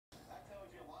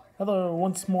Hello,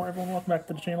 once more everyone, welcome back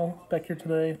to the channel. Back here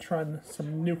today trying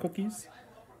some new cookies.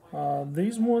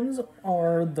 These ones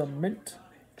are the mint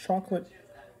chocolate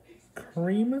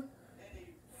cream.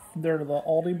 They're the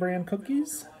ALDI brand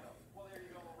cookies.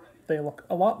 They look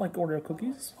a lot like Oreo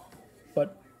cookies,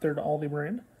 but they're the ALDI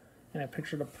brand. And I have a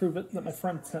picture to prove it that my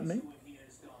friend sent me.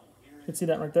 You can see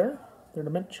that right there. They're the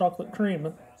mint chocolate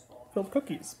cream filled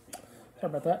cookies.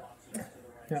 Sorry about that.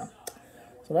 Yeah.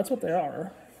 So that's what they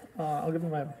are. I'll give you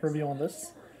my review on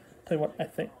this, tell you what I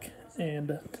think,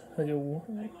 and tell you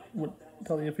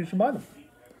if you should buy them.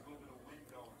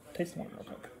 Taste one real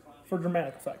quick for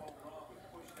dramatic effect.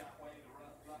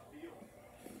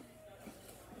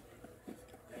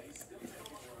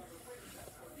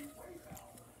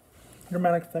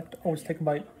 Dramatic effect. Always take a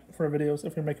bite for videos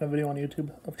if you're making a video on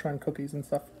YouTube of trying cookies and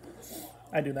stuff.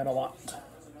 I do that a lot.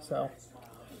 So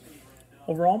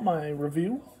overall, my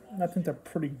review, I think they're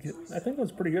pretty good. I think it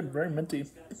was pretty good. Very minty.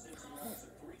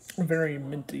 Very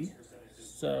minty.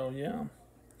 So yeah,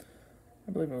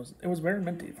 I believe it was very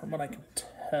minty from what I could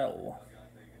tell.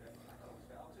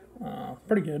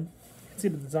 Pretty good. You can see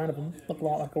the design of them. Look a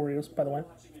lot like Oreos, by the way.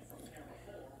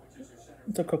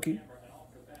 It's a cookie.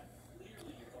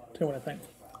 Tell you what I think.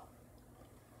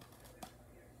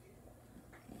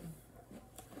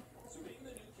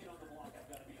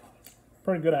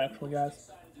 Pretty good, actually, guys.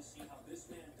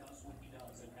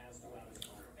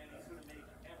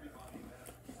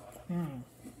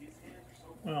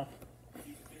 Well,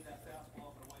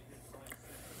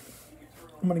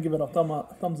 I'm going to give it a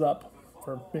thumbs up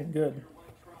for being good.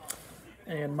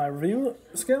 And my review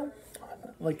scale,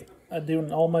 like I do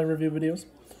in all my review videos,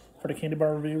 for the candy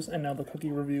bar reviews and now the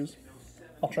cookie reviews.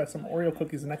 I'll try some Oreo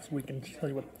cookies next week and tell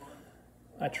you what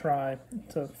I try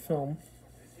to film.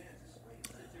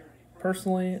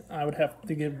 Personally, I would have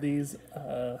to give these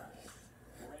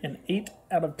an 8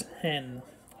 out of 10.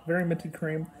 Very minty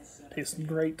cream, tastes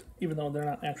great. Even though they're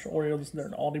not actual Oreos, they're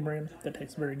an ALDI brand. That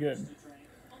tastes very good.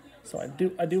 So I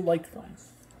do like them.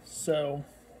 So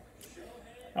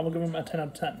I will give them a 10 out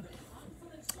of 10.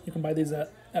 You can buy these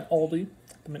at ALDI,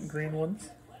 the mint green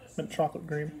ones, mint chocolate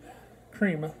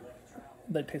cream.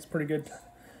 They taste pretty good.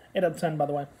 8 out of 10, by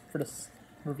the way, for this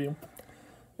review.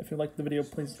 If you liked the video,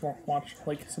 please watch,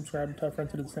 like, subscribe, tell a friend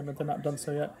to do the same if they're not done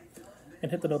so yet. And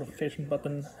hit the notification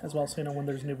button as well so you know when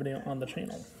there's a new video on the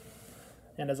channel.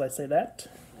 And as I say that,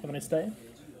 have a nice day,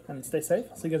 and stay safe.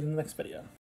 See you guys in the next video.